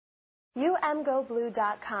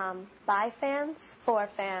UMGoBlue.com. By fans, for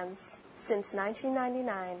fans. Since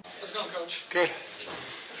 1999. How's it going, Coach? Good.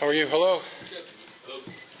 How are you? Hello. Good. Hello.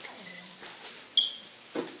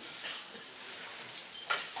 If you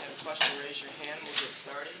have a question, raise your hand. We'll get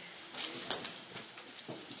started.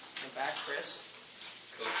 In the back, Chris.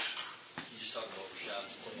 Coach, you just talked about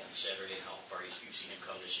Rashawn's play on Saturday and how far you've seen him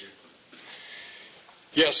come this year.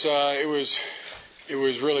 Yes, it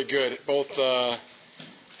was really good. Both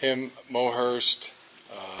him, Mo Hurst,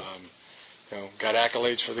 got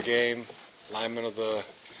accolades for the game. Lineman of the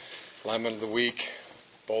week,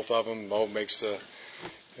 both of them. Mo makes the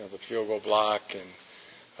field goal block, and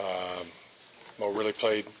Mo really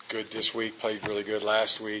played good this week. Played really good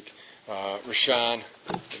last week. Rashawn,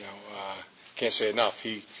 can't say enough.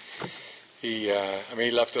 He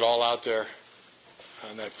left it all out there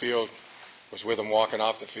on that field. Was with him walking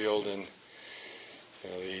off the field, and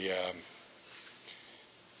the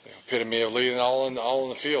epitome of leading all in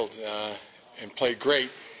the field, and played great.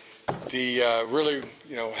 The really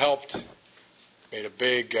helped, made a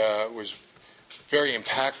big, was very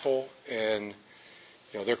impactful, and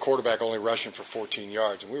their quarterback only rushing for 14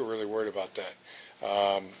 yards, and we were really worried about that.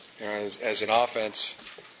 As an offense,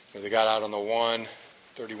 they got out on the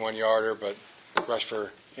 31-yarder, but rushed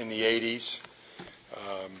for in the 80s.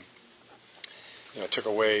 Took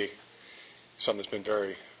away something that's been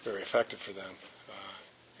very, very effective for them.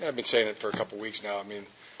 I've been saying it for a couple of weeks now. I mean,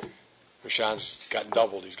 Rashawn's gotten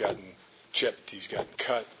doubled. He's gotten chipped. He's gotten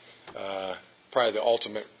cut. Probably the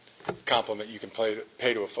ultimate compliment you can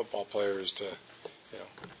pay to a football player is to,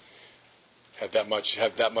 have that much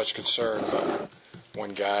concern about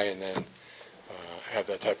one guy, and then have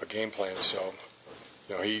that type of game plan. So,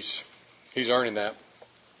 he's earning that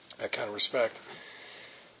kind of respect.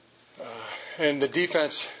 And the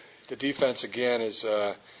defense again is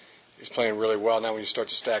playing really well. Now when you start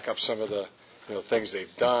to stack up some of the things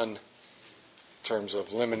they've done in terms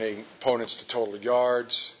of limiting opponents to total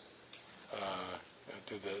yards,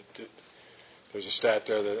 there's a stat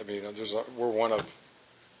there that we're one of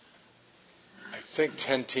I think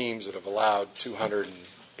 10 teams that have allowed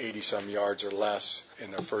 280 some yards or less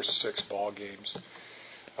in their first 6 ball games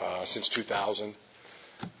since 2000.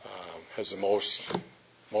 Has the most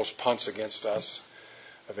punts against us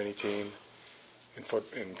of any team in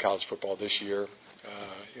college football this year.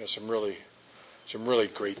 Some really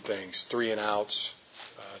great things. 3 and outs.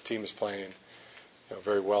 Team is playing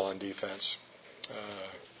very well on defense.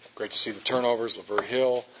 Great to see the turnovers. Lavert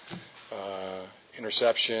Hill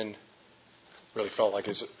interception. Really felt like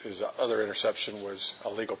his other interception was a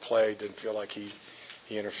legal play. Didn't feel like he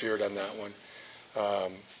interfered on that one.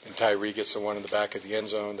 And Tyree gets the one in the back of the end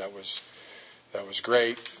zone. That was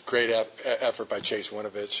great. Great effort by Chase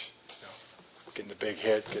Winovich. Getting the big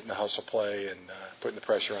hit, getting the hustle play, and putting the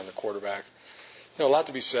pressure on the quarterback. A lot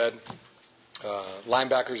to be said.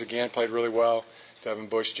 Linebackers again played really well. Devin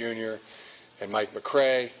Bush Jr. and Mike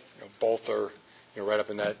McCray. Both are right up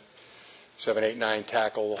in that 7, 8, 9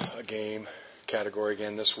 tackle a game category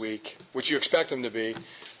again this week, which you expect them to be.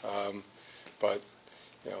 But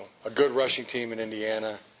a good rushing team in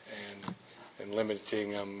Indiana, and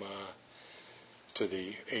limiting them to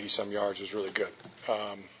the 80-some yards was really good.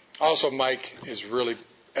 Also, Mike is really,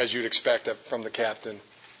 as you'd expect from the captain,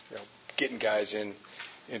 getting guys in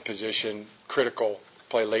position, critical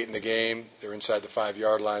play late in the game. They're inside the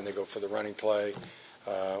 5-yard line. They go for the running play.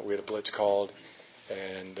 We had a blitz called,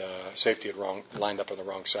 and safety had lined up on the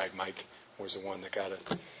wrong side. Mike was the one that got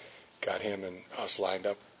him and us lined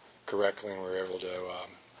up correctly, and we were able to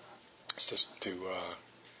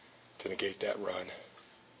negate that run.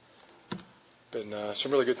 Been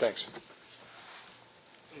some really good things.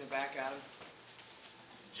 In the back, Adam.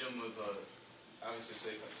 Jim, with obviously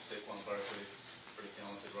Saquon Barkley, pretty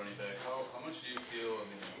talented running back. How much do you feel,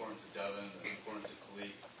 the importance of Devin, the importance of Khalid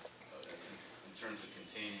in terms of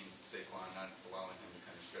containing Saquon, not allowing him to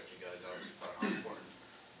kind of stretch you guys out? How important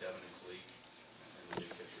Devin and Khalid in the big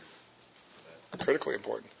picture for that? Critically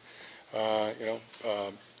important. There'll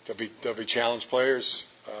be challenge players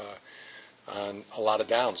on a lot of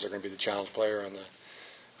downs. They're going to be the challenge player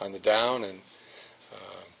on the down, and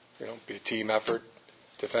be a team effort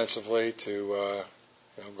defensively to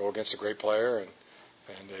go against a great player and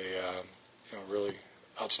a really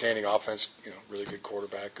outstanding offense. Really good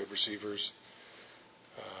quarterback, good receivers,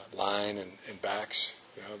 line and backs.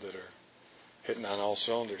 That are hitting on all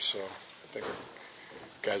cylinders. So I think our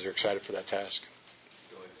guys are excited for that task. I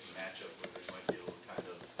feel like it's a matchup where they might be able to kind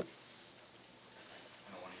of, I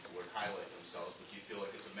don't want to use the word highlight themselves, but do you feel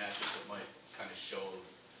like it's a matchup that might kind of show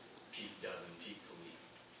peak Devin, peak Khalid?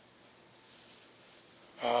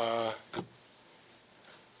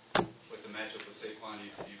 matchup with Saquon, do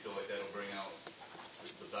you feel like that'll bring out the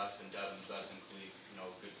best in Devin, the best in Khalif,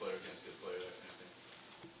 good player against good player, that kind of thing?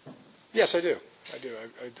 Yes, I do.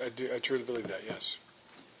 I truly believe that, yes.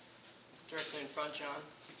 Directly in front, John.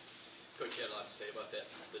 Coach had a lot to say about that.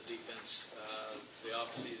 The defense, the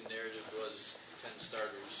off-season narrative was 10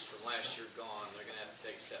 starters from last year gone. They're going to have to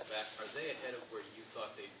take a step back. Are they ahead of where you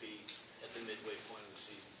thought they'd be at the midway point of the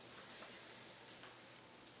season?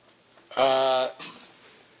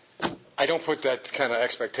 I don't put that kind of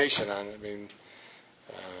expectation on it. I mean,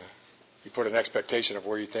 you put an expectation of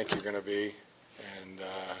where you think you're going to be, and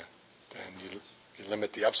you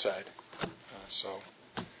limit the upside. So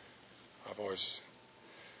I've always,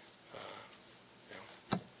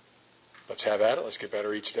 let's have at it. Let's get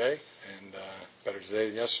better each day, and better today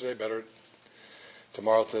than yesterday, better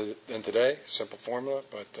tomorrow than today. Simple formula,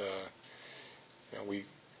 but we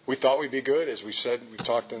thought we'd be good, as we said. We've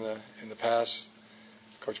talked in the past.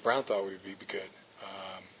 Coach Brown thought we'd be good,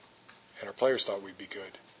 and our players thought we'd be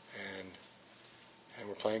good, and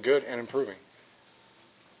we're playing good and improving.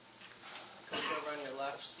 Coach over on your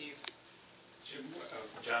left, Steve. Jim,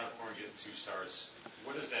 John Horn getting 2 stars.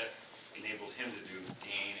 What has that enabled him to do,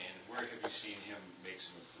 gain, and where have you seen him make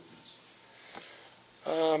some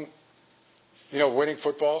improvements? Winning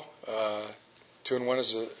football. 2-1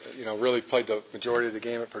 is really played the majority of the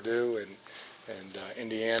game at Purdue and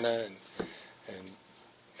Indiana and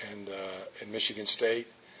Michigan State.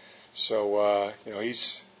 So I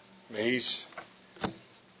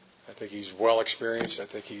think he's well experienced. I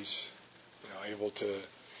think he's able to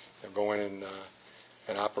go in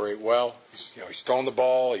and operate well. He's throwing the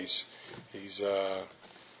ball. He's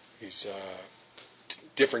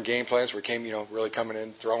different game plans. We came really coming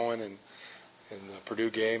in throwing in the Purdue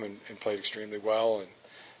game and played extremely well.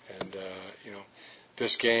 And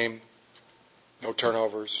this game, no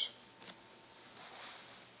turnovers,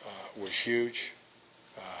 was huge.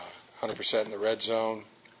 100% in the red zone,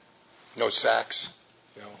 no sacks.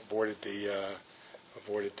 Avoided the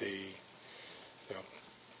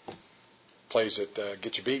plays that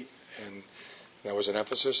get you beat, and that was an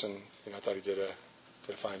emphasis. And I thought he did a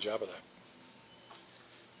fine job of that.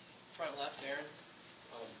 Front left, Aaron.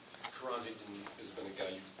 Karan Hinton has been a guy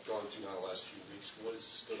you've drawn to now the last few weeks. What has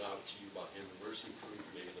stood out to you about him? Where's he improved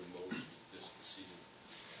maybe the most this season?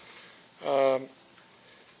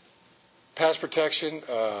 Pass protection,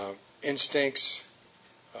 instincts,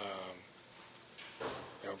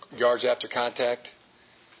 yards after contact.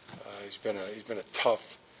 He's been a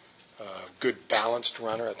tough, good balanced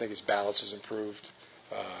runner. I think his balance has improved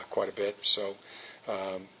quite a bit. So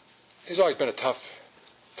he's always been a tough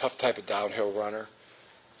type of downhill runner.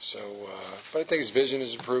 So, but I think his vision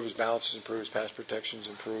has improved, his balance has improved, his pass protection has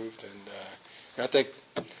improved, and I think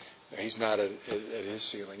he's not at his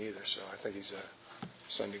ceiling either. So I think he's a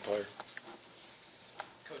ascending player.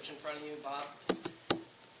 Coach in front of you, Bob.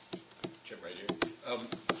 Jim, right here.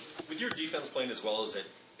 With your defense playing as well as it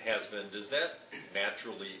has been, does that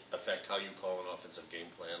naturally affect how you call an offensive game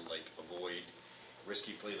plan, like avoid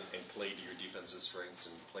risky play and play to your defense's strengths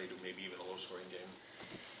and play to maybe even a low-scoring game?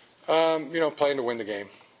 Playing to win the game.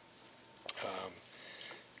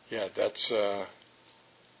 That's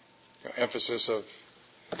emphasis of.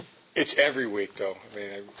 It's every week, though. I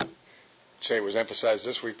mean, I say it was emphasized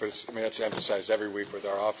this week, but it's emphasized every week with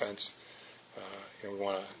our offense. We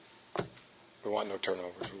want no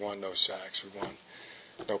turnovers. We want no sacks. We want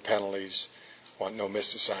no penalties. We want no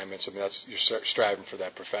missed assignments. I mean, you're striving for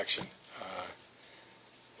that perfection.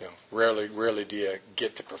 Rarely do you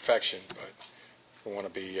get to perfection, but we want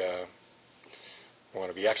to be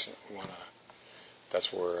excellent.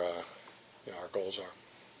 That's where our goals are.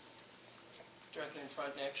 Directly in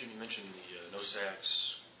front, Nick. Jim, you mentioned the no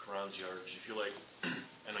sacks, Karan's yards. Do you feel like,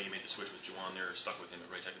 I know you made the switch with Juwan there, stuck with him at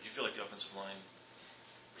right tackle. Do you feel like the offensive line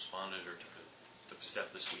responded or took a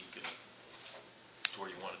step this week to where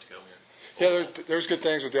you wanted to go here? Yeah, there's good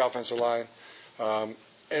things with the offensive line, and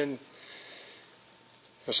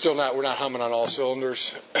we're not humming on all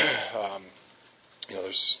cylinders.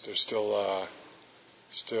 There's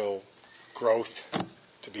still growth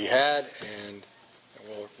to be had, and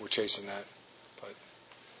we're chasing that. But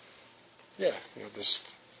this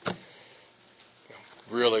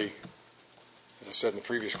really, as I said in the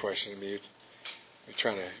previous question, I mean, you're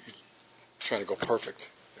trying to go perfect,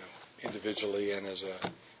 individually and as a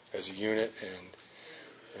unit, and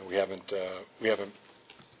we haven't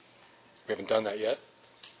done that yet.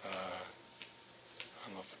 I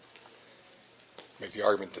don't know if make the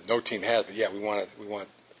argument that no team has, but we want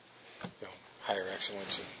higher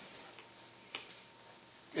excellence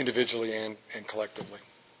individually and collectively.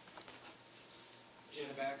 In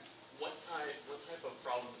the back. What type of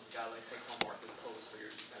problems does a guy like Saquon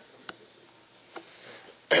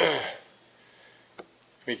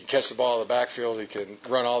he can catch the ball in the backfield. He can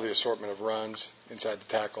run all the assortment of runs inside the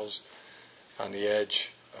tackles, on the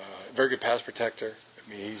edge. Very good pass protector. I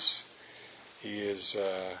mean, he's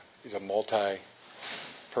a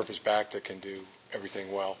multi-purpose back that can do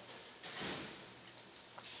everything well.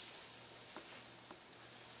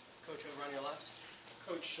 Coach over on your left.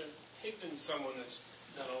 Coach, Higdon's someone that's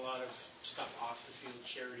done a lot of stuff off the field,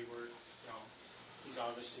 charity work. He's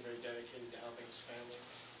obviously very dedicated to helping his family.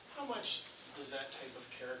 How much does that type of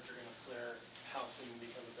character in a player help him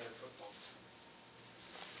become a better football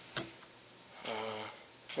player?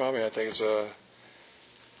 Well, I mean, I think it's an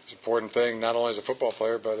important thing, not only as a football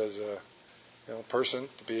player, but as a person,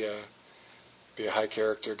 to be a high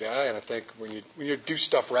character guy. And I think when you do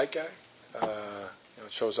stuff right, guy,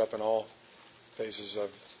 it shows up in all phases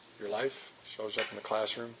of your life. Shows up in the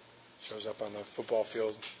classroom, shows up on the football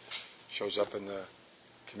field, shows up in the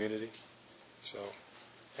community. So,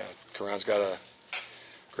 yeah, Karan's got a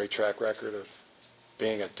great track record of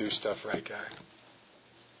being a do stuff right guy.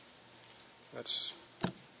 That's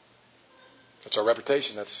our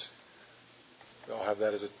reputation. We all have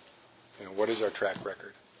that as what is our track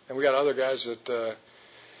record? And we got other guys that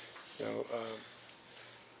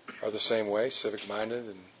are the same way, civic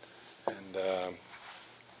minded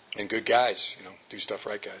and good guys. Do stuff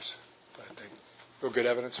right guys. I think real good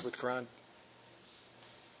evidence with Karan.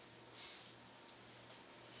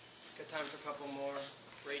 Got time for a couple more.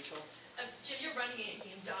 Rachel. Jim, your running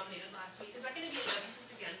game dominated last week. Is that going to be an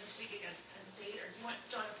emphasis again this week against Penn State, or do you want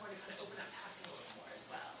John Ford to kind of open up passing a little more as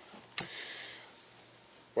well?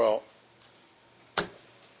 Well,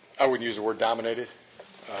 I wouldn't use the word dominated.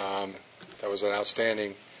 That was an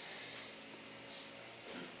outstanding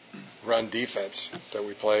run defense that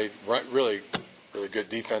we played. Really, really good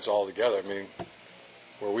defense altogether. I mean,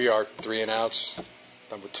 where we are, 3 and outs,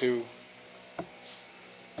 number 2.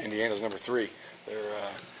 Indiana's number 3.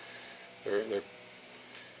 They're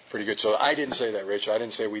pretty good. So I didn't say that, Rachel. I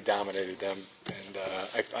didn't say we dominated them, and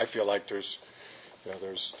I feel like there's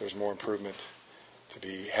more improvement to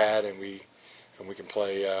be had, and we can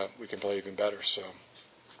play even better. So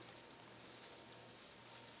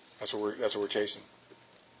that's what we're chasing.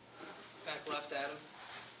 Back left, Adam.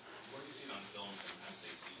 What have you seen on film from Penn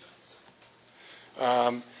State's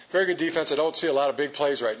defense? Very good defense. I don't see a lot of big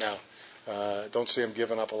plays right now. Don't see them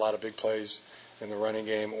giving up a lot of big plays in the running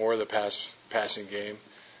game or the passing game,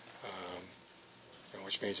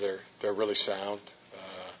 which means they're really sound.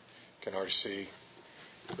 Can already see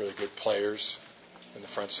really good players in the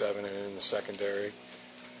front 7 and in the secondary,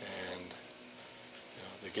 and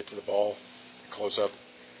they get to the ball, close up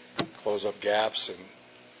gaps, and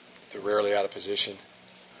they're rarely out of position.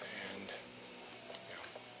 And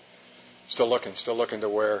still looking to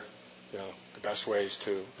where the best ways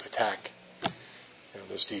to attack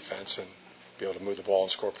this defense and be able to move the ball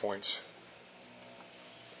and score points.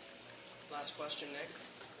 Last question, Nick.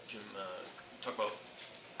 Jim, talk about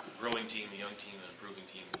a growing team, a young team, an improving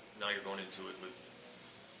team. Now you're going into it with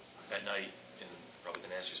at night in probably the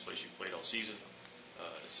nastiest place you've played all season.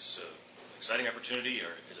 Is this an exciting opportunity,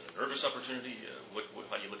 or is it a nervous opportunity?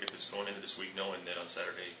 How do you look at this going into this week, knowing that on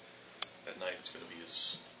Saturday at night it's going to be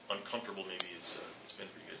as uncomfortable maybe as it's been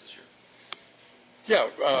for you guys this year? Yeah,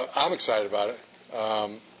 I'm excited about it,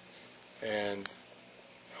 and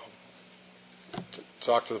to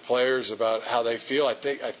talk to the players about how they feel. I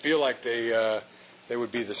feel like they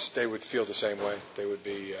would feel the same way. They would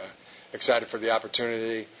be excited for the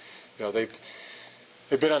opportunity.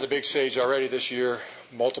 They've been on the big stage already this year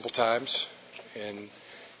multiple times in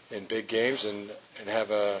big games, and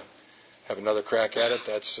have another crack at it.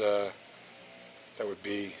 That would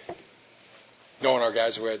be. Knowing our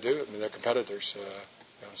guys the way I do, I mean, they're competitors,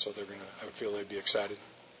 so I would feel they'd be excited.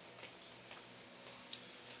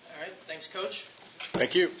 All right. Thanks, Coach.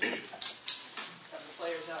 Thank you. Have the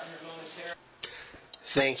players out here momentarily.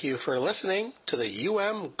 Thank you for listening to the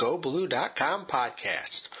UMGoBlue.com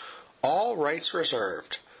podcast. All rights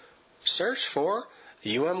reserved. Search for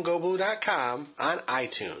UMGoBlue.com on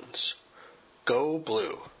iTunes. Go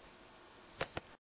Blue.